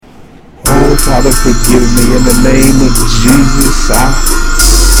Oh, Father, forgive me in the name of Jesus. I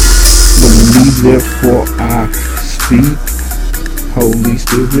believe, therefore I speak. Holy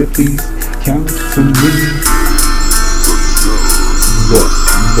Spirit, please counsel me.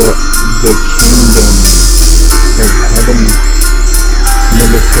 The kingdom of heaven,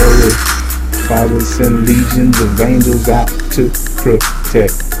 military, Father, send legions of angels out to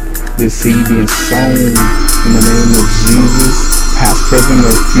protect the seed being sown in the name of Jesus. Past, present,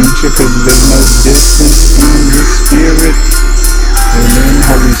 or future, cause there's no distance in the Spirit. Amen.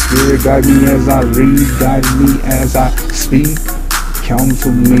 Holy Spirit, guide me as I read, guide me as I speak,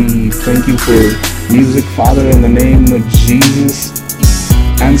 counsel me. Thank you for music, Father, in the name of Jesus.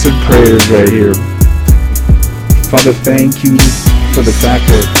 Answered prayers right here. Father, thank you for the fact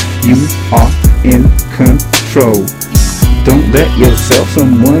that you are in control. Don't let yourself,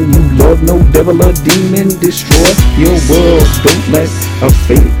 someone you love, no devil or demon destroy your world. Don't let a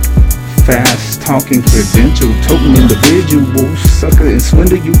fake, fast-talking, credential, token individual sucker and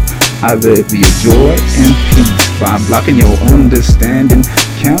swindle you out of your joy and peace by blocking your understanding.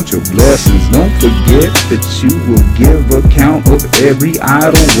 Count your blessings. Don't forget that you will give account of every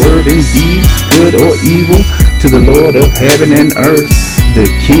idle word and deed, good or evil, to the Lord of heaven and earth, the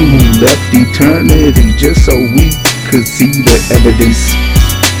King who left eternity just so we could see the evidence.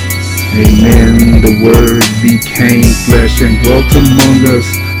 Amen. The Word became flesh and dwelt among us.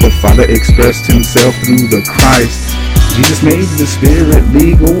 The Father expressed himself through the Christ. Jesus made the Spirit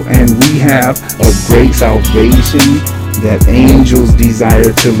legal, and we have a great salvation that angels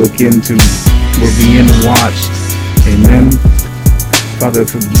desire to look into. We're being watched. Amen. Father,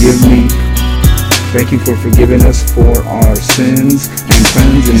 forgive me. Thank you for forgiving us for our sins and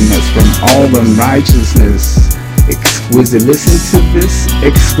cleansing us from all unrighteousness. Exquisite, listen to this.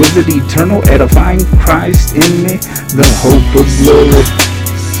 Exquisite, eternal, edifying Christ in me, the hope of glory.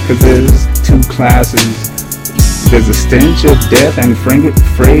 Because there's two classes. There's a stench of death and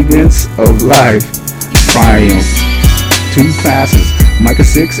fragrance of life. Triumph. Two classes. Micah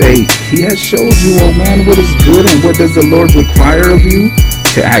 6:8. He has showed you, O man, what is good, and what does the Lord require of you?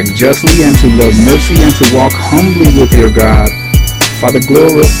 To act justly and to love mercy and to walk humbly with your God. Father,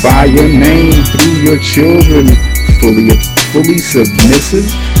 glorify your name through your children. Fully submissive,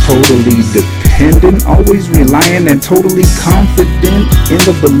 totally dependent, always relying and totally confident in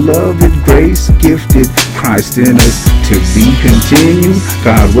the beloved, grace-gifted Christ in us to be continued.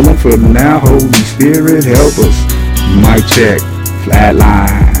 God willing, for now, Holy Spirit, help us. Mic check,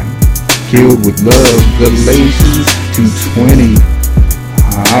 flatline, killed with love, Galatians 2:20.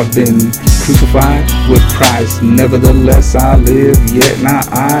 I've been crucified with Christ, nevertheless I live, yet not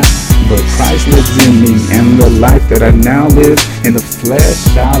I, but Christ lives in me, and the life that I now live in the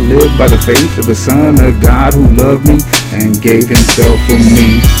flesh I live by the faith of the Son of God who loved me and gave himself for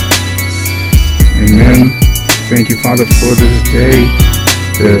me. Amen. Thank you, Father, for this day,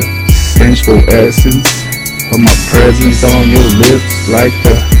 the stenchful essence of my presence on your lips, like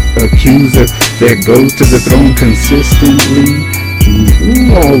the accuser that goes to the throne consistently.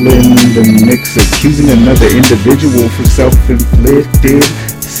 All in the mix, accusing another individual for self-inflicted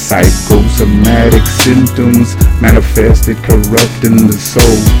psychosomatic symptoms manifested, corrupting the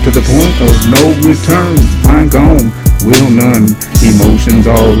soul to the point of no return. Mind gone, will none, emotions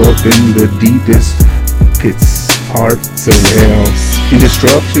all up in the deepest pits, parts of hell. In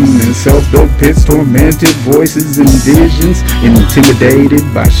destruction and self-dug pits, tormented voices and visions, intimidated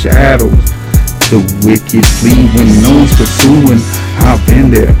by shadows. The wicked flee when no one's pursuing. I've been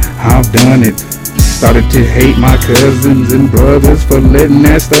there, I've done it. Started to hate my cousins and brothers for letting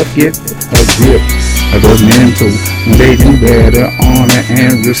that stuff get a grip of the mental. They knew better, honor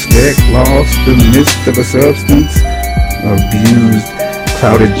and respect lost the midst of a substance abused.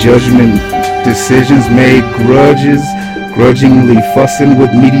 Clouded judgment, decisions made, grudgingly fussing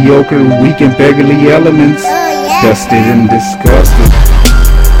with mediocre, weak and beggarly elements. Dusted and disgusted.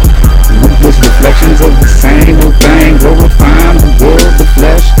 Ruthless reflections of the same old thing, glorifying the world, the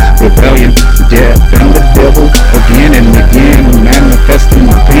flesh, rebellion, death, and the devil, again and again, manifesting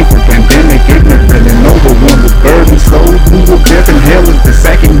the painful pandemic, ignorant and overwhelmed with burdens, slow, brutal death, and hell is the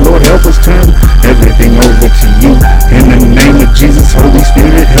second. Lord, help us turn everything over to you. In the name of Jesus, Holy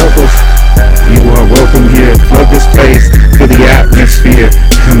Spirit, help us. You are welcome here. Flood this place, fill the atmosphere.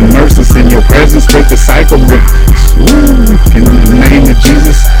 Immerse us in your presence. Break the cycle with in the name of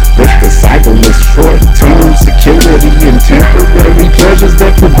Jesus. Break the cycle with short-term security and temporary pleasures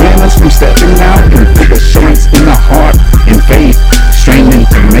that prevent us from stepping out and put assurance in the heart and faith, straining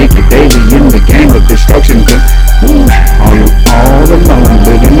to make it daily in the game of destruction. All alone,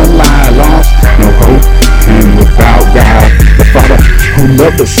 living a lie, lost, no hope, and without God. The Father who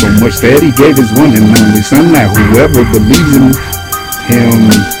loved loved us so much that he gave his one and only Son, that whoever believes in him,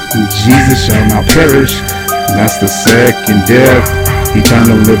 Jesus, shall not perish. And that's the second death,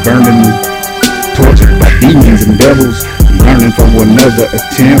 eternally burning, tortured by demons and devils, yearning for another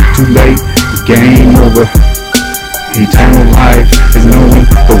attempt. Too late, game over. Eternal life is knowing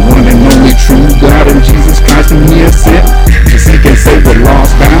the one and only true God and Jesus Christ, whom he has sent to seek and save the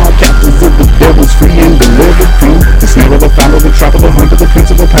lost, bound captives of the devils, free and delivered from the snare of the foul, the trap of the hunt, of the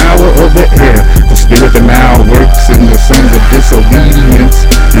principal power of the air, the spirit that now works in the sons of disobedience.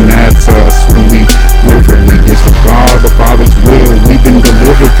 And that's us when we willfully disregard the Father's will. We've been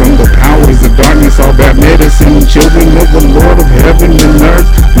delivered from the powers of darkness, all bad medicine, children of the Lord of heaven and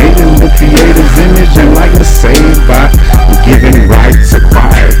earth, made in the Creator's image and likeness, saved by given rights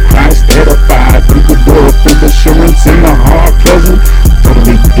acquired, Christ edified through the door of full assurance in the heart present,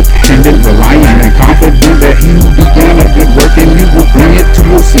 totally dependent, reliant and confident that he who began a good work in you will bring it to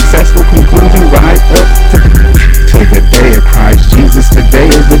a successful conclusion right up to the day of Christ Jesus. Today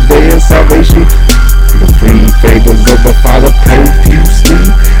is the day of salvation. The free favors of the Father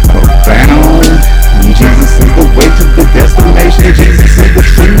profusely abound. Jesus is the way to the destination. Jesus is the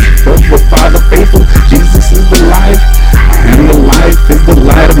truth of the Father faithful. Jesus is the life, and the life is the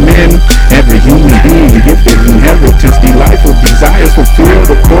light of men. Every human being gifted inheritance, delightful desires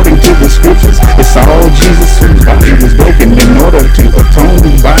fulfilled according to the scriptures. It's all Jesus whose body was broken in order to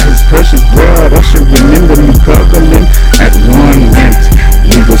atone by his precious blood, ushering in the new covenant at one rent.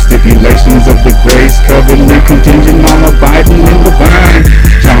 Legal stipulations of the grace covenant contingent on abiding in the vine.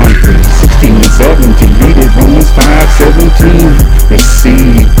 John 3:16 and 17. Read it, Romans 5:17.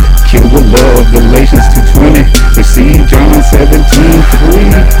 Receive, kill with love, Galatians 2:20. Receive, John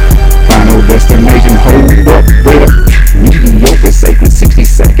 17:3. Final destination, hold up, wait up. Mediocre, sacred 60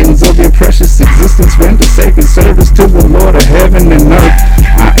 seconds of your precious existence. Render sacred service to the Lord of heaven and earth.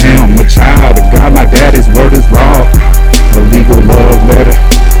 I am a child of God, my daddy's word is law. A legal love letter.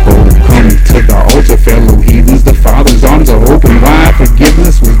 Oh, come to the altar, fellow heathens. The Father's arms are open wide.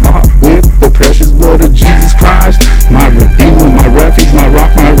 Forgiveness was bought with the precious blood of Jesus Christ. My Redeemer, my refuge, my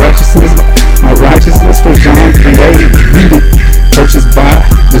rock, my righteousness. My righteousness for John 3:8. Read it. Purchased by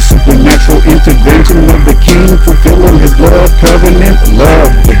the supernatural intervention of the King, fulfilling his blood covenant,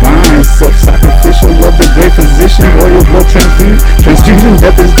 love divine, self-sacrificial, love the great physician, royal blood transfusion,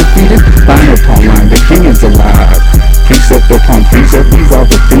 death is defeated, line upon line, the King is alive. Precept upon precept, these are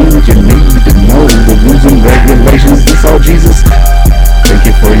the things you need to know. The rules and regulations, this all Jesus. Thank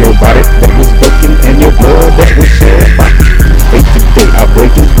you for your body that was broken and your blood that was shed. By faith today, I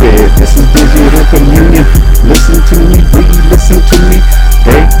break his bread. This is digital communion. Listen to me, breathe, listen to me.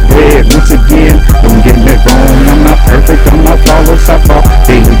 Break bread once again. Don't get me wrong, I'm not perfect, I'm not flawless, I fall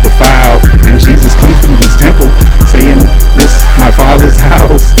daily defiled. And Jesus comes through this temple, saying, this is my Father's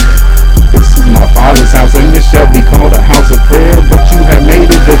house. This is my Father's house, and this shall be called a house of prayer. But you have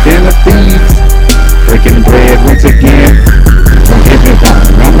made it the den of thieves. Breaking bread once again. Don't get me wrong,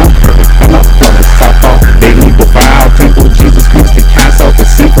 I'm not perfect, I'm not flawless, I fall daily defiled. Temple, Jesus comes to cast out the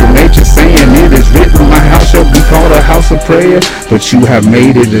sinful nature, saying it is written, my house shall be called a house of prayer. But you have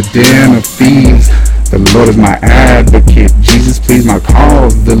made it a den of thieves. The Lord is my advocate. Jesus please my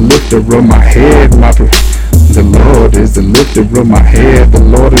cause, the lifter of my head. The Lord is the lifter of my head. The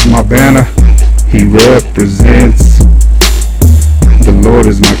Lord is my banner. He represents. The Lord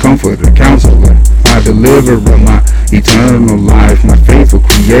is my comforter, counselor, my deliverer, my eternal life, my faithful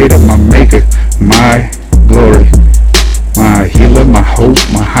creator, my maker, my glory, my healer, my hope,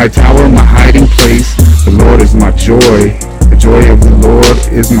 my high tower, my hiding place. The Lord is my joy. The joy of the Lord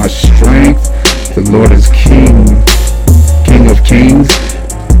is my strength. The Lord is King, King of kings,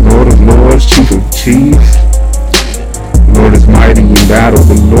 Lord of lords, Chief of chiefs. The Lord is mighty in battle.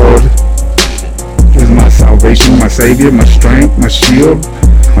 The Lord is my salvation, my savior, my strength, my shield,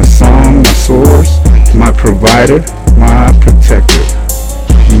 my song, my source, my provider, my protector.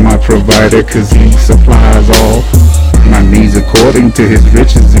 My provider, cause he supplies all my needs according to his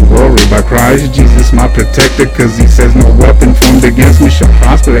riches and glory by Christ Jesus. My protector, cause he says no weapon formed against me shall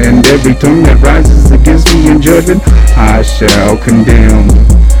prosper, and every tongue that rises against me in judgment I shall condemn.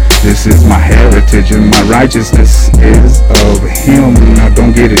 This is my heritage and my righteousness is of him. Now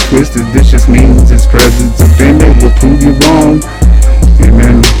don't get it twisted, this just means his presence within it will prove you wrong.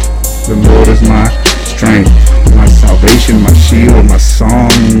 Amen. The Lord is my strength, my salvation, my shield, my song.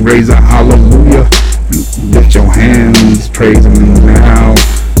 Raise a hallelujah. Lift your hands, praise him now.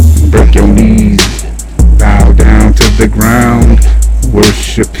 Break your knees, bow down to the ground.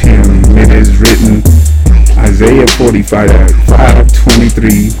 Worship him. It is written, Isaiah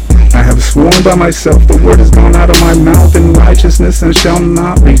 45:5-23. I have sworn by myself, the word has gone out of my mouth in righteousness and shall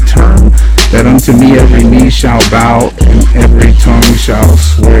not return, that unto me every knee shall bow and every tongue shall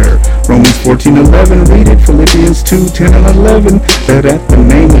swear. Romans 14:11, read it. Philippians 2:10 and 11, that at the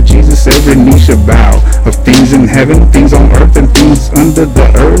name of Jesus every knee shall bow, of things in heaven, things on earth, and things under the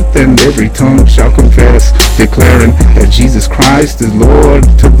earth, and every tongue shall confess, declaring that Jesus Christ is Lord,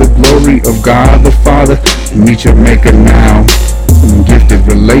 to the glory of God the Father. Meet your Maker now. Gifted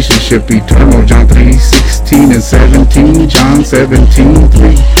relationship eternal. John 3:16 and 17. John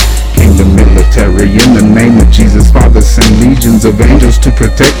 17:3. Kingdom military in the name of Jesus. Father, send legions of angels to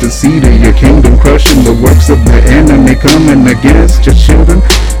protect the seed of your kingdom, crushing the works of the enemy coming against your children.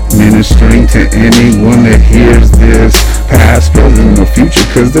 Ministering to anyone that hears this, past, present, or future,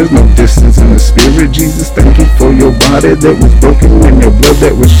 cause there's no distance in the spirit. Jesus, thank you for your body that was broken and your blood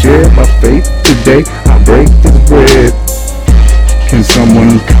that was shed. By faith today I break this bread. Can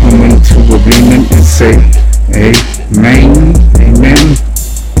someone come into agreement and say amen? Amen.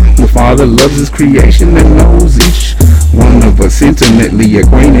 The Father loves His creation and knows each one of us intimately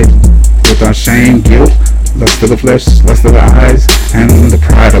acquainted with our shame, guilt, lust of the flesh, lust of the eyes, and the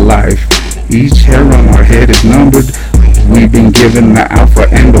pride of life. Each hair on our head is numbered. We've been given the Alpha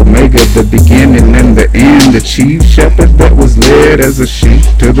and Omega, the beginning and the end, the chief shepherd that was led as a sheep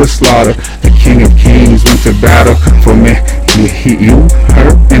to the slaughter. The King of Kings went to battle for me. You,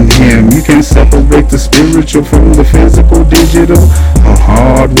 her, and him. You can't separate the spiritual from the physical, digital, or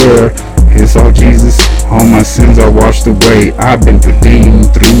hardware. It's all Jesus. All my sins are washed away. I've been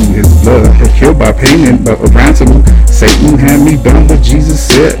redeemed through His blood, procured by payment of ransom. Satan had me bound, but Jesus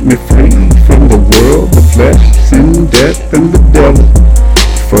set me free from the world, the flesh, sin, death, and the devil.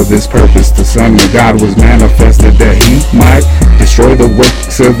 For this purpose the Son of God was manifested, that He might destroy the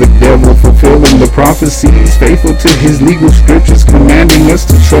works of the devil, fulfilling the prophecies, faithful to His legal scriptures, commanding us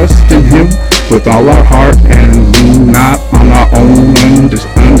to trust in Him with all our heart and lean not on our own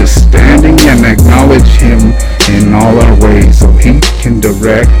understanding, and acknowledge Him in all our ways so He can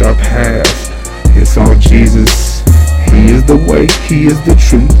direct our paths. It's all Jesus. He is the way, He is the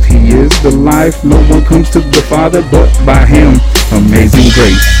truth, He is the life. No one comes to the Father but by Him. Amazing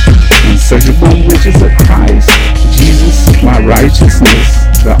grace, unsearchable riches of Christ. Jesus, my righteousness,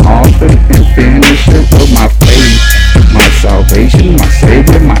 the author and finisher of my faith. My salvation, my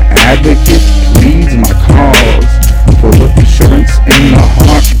Savior, my advocate, pleads my cause. Full of assurance in the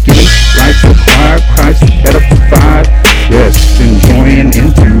heart, giving life acquired, Christ edified. Rest, enjoying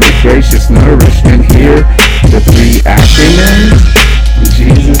intimate, gracious nourishment. Here, the three acronyms.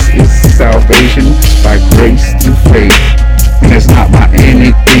 Jesus is salvation by grace through faith. And it's not by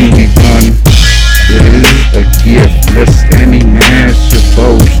anything we've done. It is a gift, lest any man should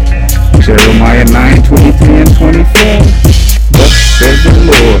boast. Jeremiah 9:23 and 24. Thus says the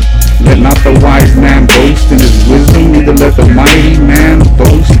Lord, let not the wise man boast in his wisdom, neither let the mighty man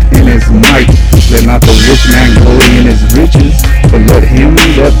boast in his might. Let not the rich man glory in his riches, but let him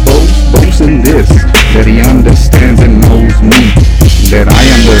that boast in this, that he understands and knows me, that I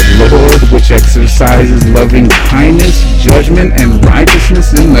am the Lord, which exercises loving kindness, judgment, and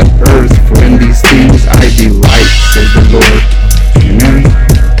righteousness in the earth. For in these things I delight, says the Lord. Amen.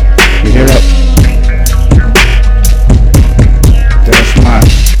 You hear that? That's my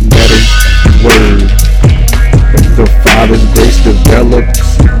better word. The Father's grace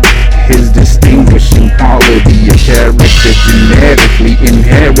develops His distinguishing quality of character, genetically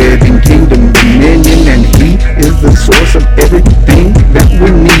inheriting kingdom dominion, and He is the source of everything that we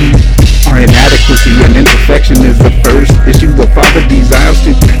need. Our inadequacy and imperfection is the first issue the Father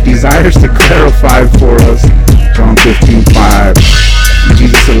desires to clarify for us. John 15:5.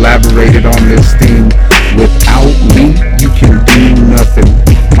 Jesus elaborated on this theme. Without me, you can do nothing.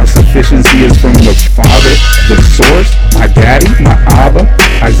 Our sufficiency is from the Father, the source, my daddy, my Abba.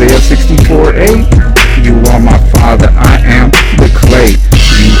 Isaiah 64:8. You are my Father, I am the clay.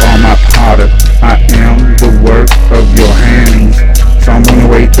 You are my potter, I am the work of your hands. Psalm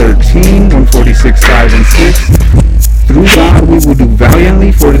 108:13, 146:5 and 6. Through God we will do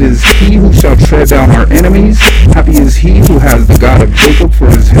valiantly, for it is He who shall tread down our enemies. Happy is he who has the God of Jacob for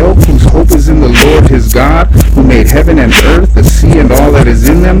his help, whose hope is in the Lord his God, who made heaven and earth, the sea and all that is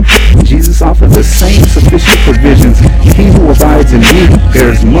in them. Jesus offered the same sufficient provisions. He who abides in me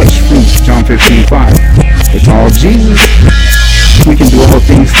bears much fruit. John 15:5. It's all Jesus. We can do all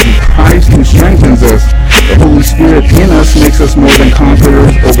things through Christ who strengthens us. The Holy Spirit in us makes makes us more than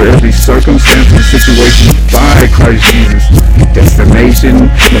conquerors over every circumstance and situation by Christ Jesus. Destination,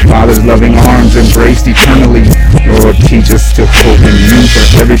 the Father's loving arms embraced eternally. Lord, teach us to hope in you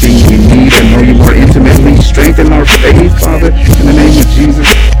for everything we need and know you more intimately. Strengthen our faith, Father, in the name of Jesus.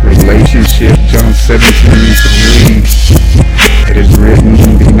 Relationship, John 17:3. It is written,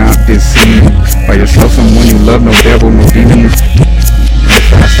 be not deceived by yourself, someone you love, no devil, no demon.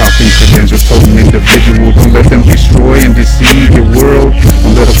 That's how King Credentials told me.